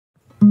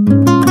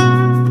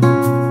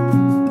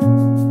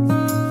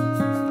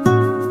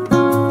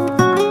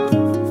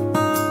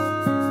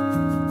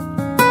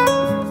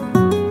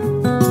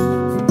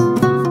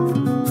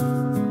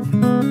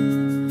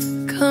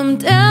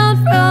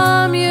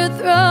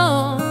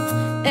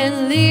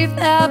leave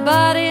that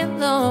body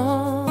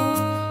alone.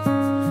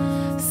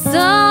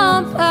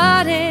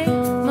 Somebody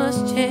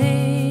must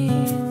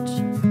change.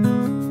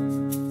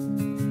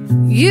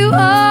 You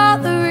are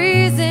the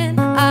reason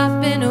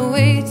I've been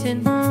waiting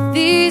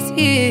these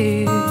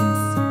years.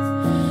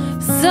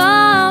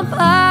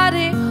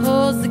 Somebody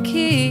holds the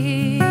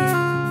key,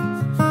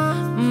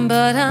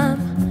 but I'm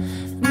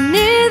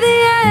near the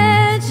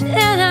edge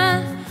and I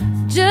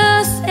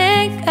just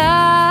ain't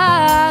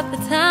got the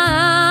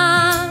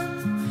time.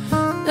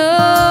 No,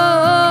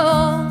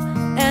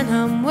 and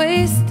I'm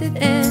wasted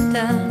and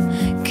I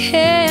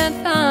can't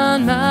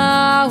find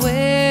my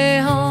way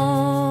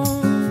home.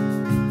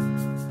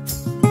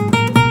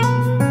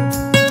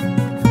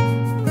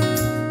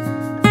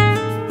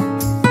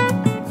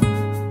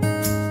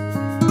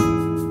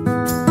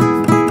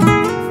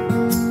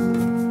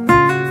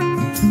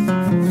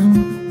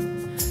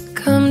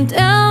 Come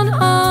down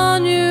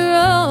on your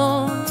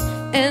own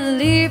and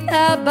leave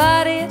that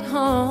body at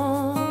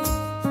home.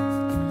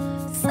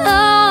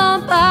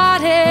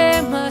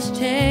 Somebody must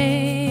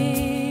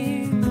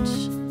change.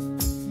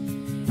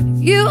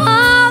 You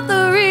are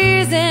the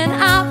reason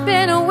I've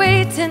been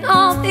waiting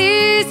all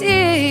these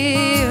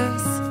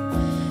years.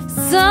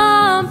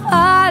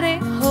 Somebody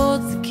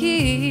holds the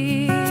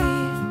key,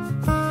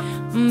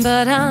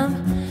 but I'm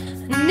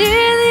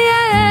near the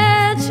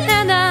edge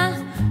and I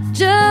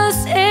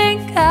just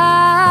ain't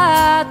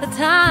got the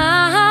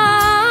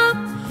time.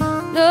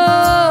 No,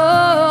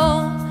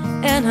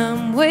 and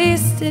I'm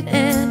wasted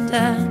and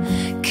I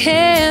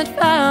can't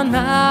find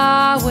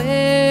my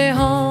way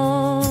home.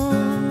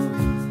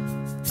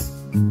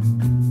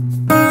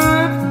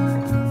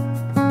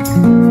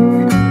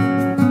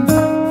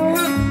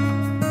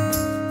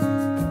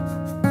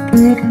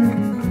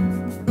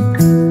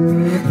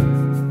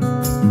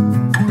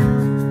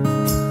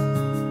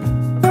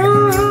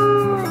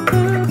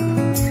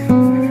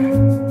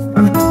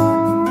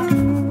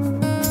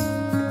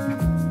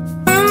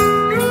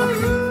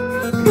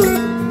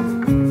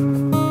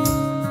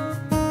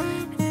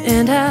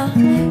 And I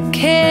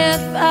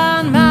can't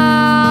find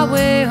my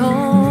way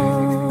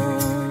home.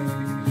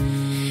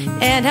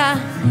 And I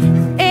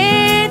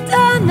ain't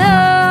done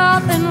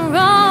nothing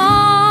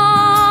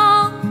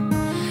wrong.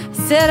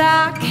 Said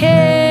I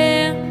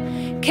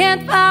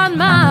can't find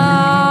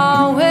my